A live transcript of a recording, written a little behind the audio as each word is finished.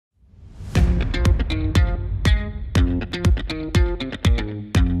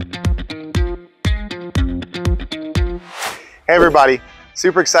Hey everybody,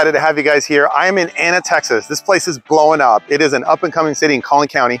 super excited to have you guys here. I am in Anna, Texas. This place is blowing up. It is an up and coming city in Collin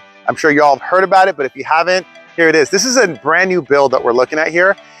County. I'm sure you all have heard about it, but if you haven't, here it is. This is a brand new build that we're looking at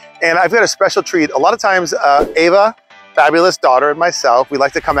here. And I've got a special treat. A lot of times, Ava, fabulous daughter, and myself, we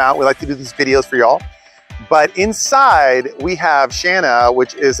like to come out, we like to do these videos for y'all. But inside we have Shanna,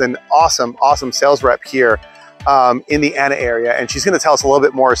 which is an awesome, awesome sales rep here in the Anna area. And she's gonna tell us a little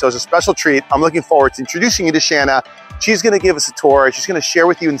bit more. So it's a special treat. I'm looking forward to introducing you to Shanna. She's gonna give us a tour. She's gonna share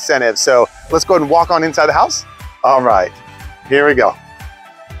with you incentives. So let's go ahead and walk on inside the house. All right, here we go.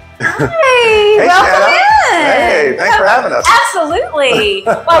 Hey, hey welcome Shanna. in. Hey, thanks for having us. Absolutely.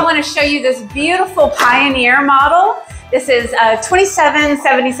 Well, I want to show you this beautiful Pioneer model. This is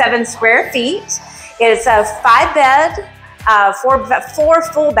 2777 square feet. It's a 5-bed, four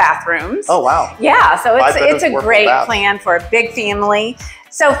full bathrooms. Oh, wow. Yeah, so it's a great plan plan for a big family.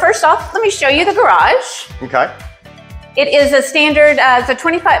 So first off, let me show you the garage. Okay. It is a standard, it's a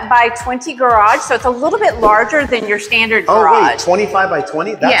 25 by 20 garage, so it's a little bit larger than your standard garage. Oh wait, 25 by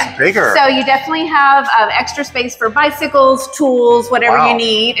 20? That's bigger. So you definitely have extra space for bicycles, tools, whatever you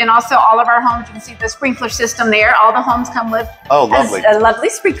need. And also all of our homes, you can see the sprinkler system there. All the homes come with a lovely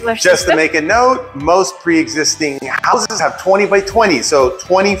sprinkler system. Just to make a note, most pre-existing houses have 20 by 20. So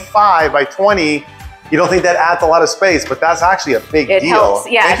 25 by 20, you don't think that adds a lot of space, but that's actually a big deal. Helps,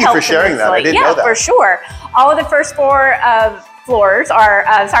 yeah, Thank you for sharing that. I didn't know that. For sure. All of the first four floors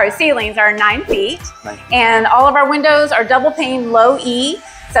are, ceilings are 9 feet. And all of our windows are double pane low E,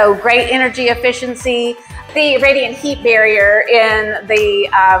 so great energy efficiency. The radiant heat barrier in the,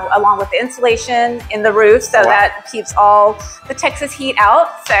 along with the insulation in the roof, so that keeps all the Texas heat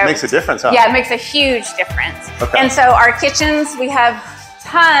out. So makes a difference, huh? Yeah, it makes a huge difference. Okay. And so our kitchens, we have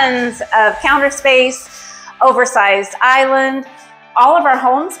tons of counter space, oversized island. All of our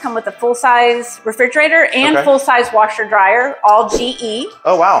homes come with a full-size refrigerator and full-size washer dryer, all GE.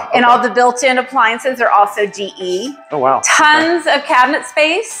 Oh, wow. And all the built-in appliances are also GE. Oh, wow. Tons of cabinet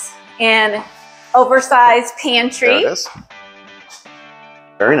space and oversized pantry. There it is.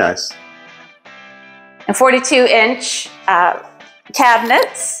 Very nice. And 42-inch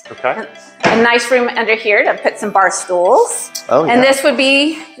cabinets. Okay. A nice room under here to put some bar stools. Oh, yeah. And this would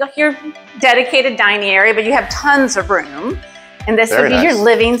be like your dedicated dining area, but you have tons of room. And this would be your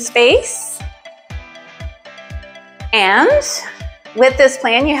living space. And with this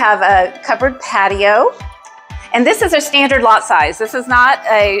plan, you have a covered patio. And this is a standard lot size. This is not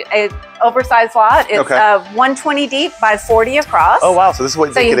a oversized lot. It's 120 deep by 40 across. Oh, wow. So this is what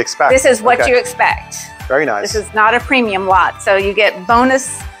you could expect. This is what you expect. Very nice. This is not a premium lot. So you get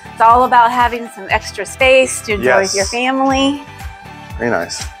bonus. It's all about having some extra space to enjoy with your family. Very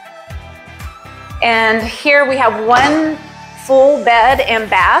nice. And here we have one full bed and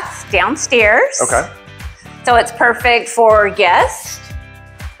bath downstairs. Okay. So it's perfect for guests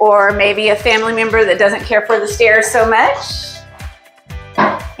or maybe a family member that doesn't care for the stairs so much.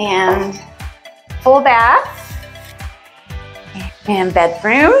 And full bath and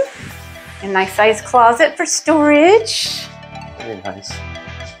bedroom. A nice size closet for storage. Very nice.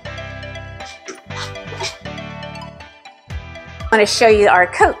 I want to show you our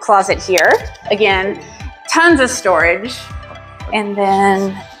coat closet here. Again, tons of storage. And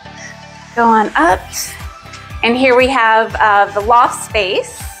then go on up. And here we have the loft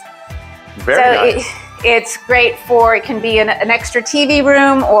space. Very nice. It's great for, it can be an extra TV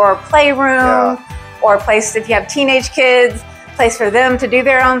room or playroom or a place if you have teenage kids, place for them to do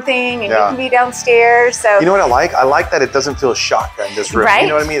their own thing, and you can be downstairs. So you know what I like? I like that it doesn't feel shotgun, this room. You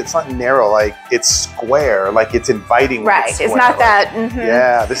know what I mean? It's not narrow, like it's square, like it's inviting. It's not that.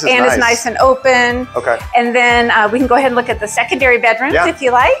 Yeah, this is nice. And it's nice and open. Okay. And then we can go ahead and look at the secondary bedrooms if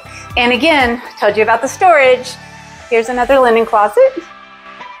you like. And again, told you about the storage. Here's another linen closet.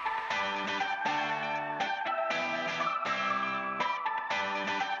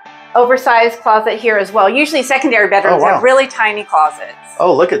 Oversized closet here as well. Usually secondary bedrooms have really tiny closets.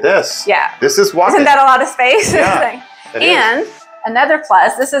 Oh, look at this. Yeah. This is walking. Isn't that a lot of space? Yeah, and another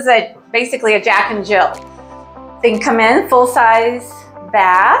plus, this is basically a Jack and Jill. So you can come in, full-size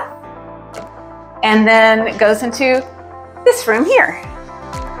bath, and then it goes into this room here.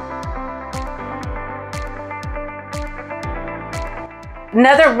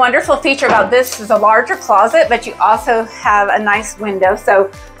 Another wonderful feature about this is a larger closet, but you also have a nice window. So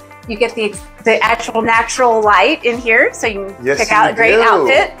you get the actual natural light in here, so you can pick out a great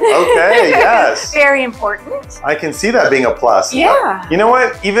outfit. Okay, yes. Very important. I can see that being a plus. Yeah. You know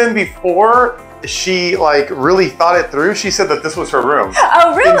what? Even before she like really thought it through, she said that this was her room.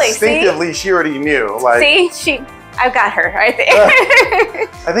 Oh, really? Instinctively, she already knew. Like, see, I've got her right there.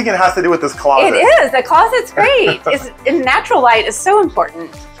 I think it has to do with this closet. It is. The closet's great. Natural light is so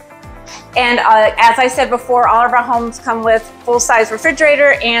important. And as I said before, all of our homes come with full-size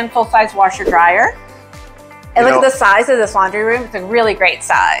refrigerator and full-size washer dryer. And look at the size of this laundry room. It's a really great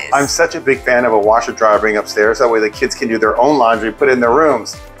size. I'm such a big fan of a washer dryer bring upstairs. That way the kids can do their own laundry, put it in their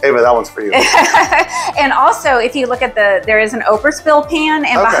rooms. Hey, but that one's for you. And also, if you look at there is an overspill pan,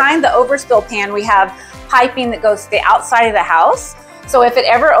 and behind the overspill pan, we have piping that goes to the outside of the house. So if it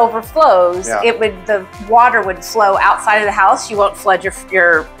ever overflows, the water would flow outside of the house. You won't flood your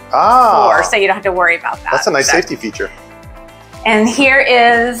floor, so you don't have to worry about that. That's a nice safety feature. And here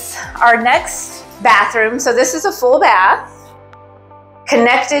is our next bathroom. So this is a full bath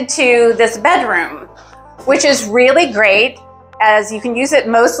connected to this bedroom, which is really great, as you can use it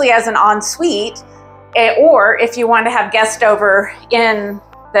mostly as an ensuite, or if you want to have guests over in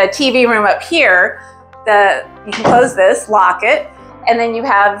the TV room up here, you can close this, lock it, and then you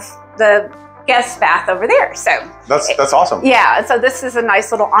have the guest bath over there. So that's awesome. Yeah, so this is a nice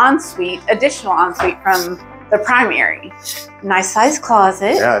little ensuite, additional ensuite from the primary. Nice size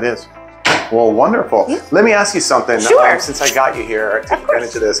closet. Yeah, it is. Well, wonderful. Yeah. Let me ask you something. Sure. Since I got you here, take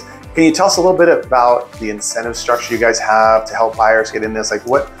advantage of this. Can you tell us a little bit about the incentive structure you guys have to help buyers get in this? Like,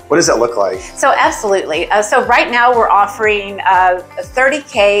 what does that look like? So absolutely. So right now we're offering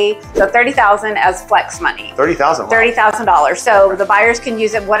 $30K, so $30,000 as flex money. $30,000. $30,000. So the buyers can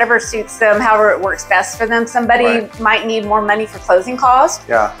use it whatever suits them, however it works best for them. Somebody might need more money for closing costs,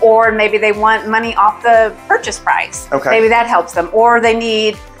 or maybe they want money off the purchase price. Maybe that helps them, or they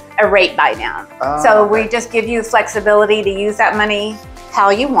need a rate buy down. So we just give you flexibility to use that money how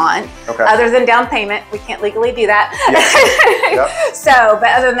you want. Other than down payment, we can't legally do that. So, but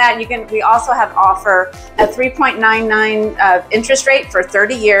other than that, we also have offer a 3.99 interest rate for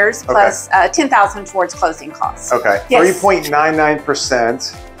 30 years plus $10,000 towards closing costs.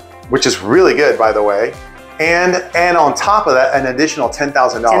 3.99%, which is really good, by the way. And on top of that, an additional $10,000.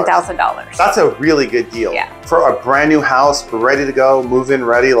 $10,000. That's a really good deal. Yeah. For a brand new house, ready to go, move-in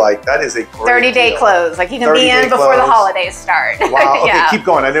ready, like that is a great 30-day close. Like you can be in before the holidays start. Wow. Okay, keep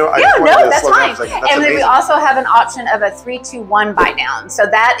going. I know. No, that's fine. And then we also have an option of a 3-2-1 buy down. So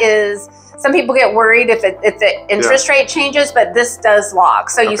that is, some people get worried if the interest rate changes, but this does lock.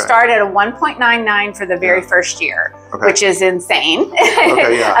 So you start at a 1.99 for the very first year, which is insane.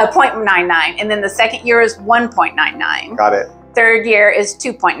 A 0.99, and then the second year is 1.99. Got it. Third year is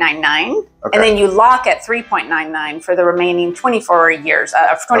 2.99, and then you lock at 3.99 for the remaining 26 years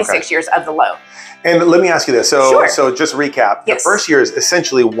of the loan. And let me ask you this. So just recap. The first year is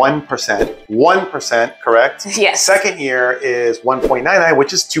essentially 1%. 1%, correct? Yes. Second year is 1.99,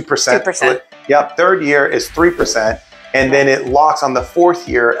 which is 2%. 2%. Yep. Third year is 3%. And then it locks on the fourth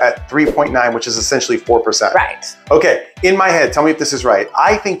year at 3.9, which is essentially 4%. Right. Okay. In my head, tell me if this is right.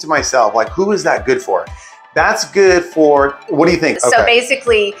 I think to myself, like, who is that good for? That's good for, what do you think? So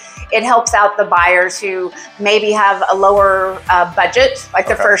basically, it helps out the buyers who maybe have a lower budget, like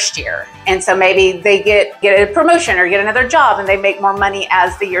the first year. And so maybe they get a promotion or get another job and they make more money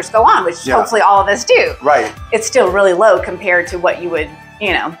as the years go on, which hopefully all of us do. Right. It's still really low compared to what you would,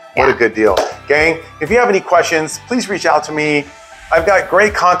 What a good deal. Gang, if you have any questions, please reach out to me. I've got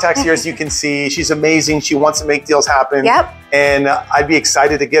great contacts here, as you can see. She's amazing. She wants to make deals happen. Yep. And I'd be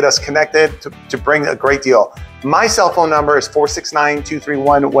excited to get us connected to bring a great deal. My cell phone number is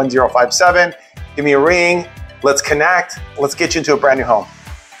 469-231-1057. Give me a ring. Let's connect. Let's get you into a brand new home.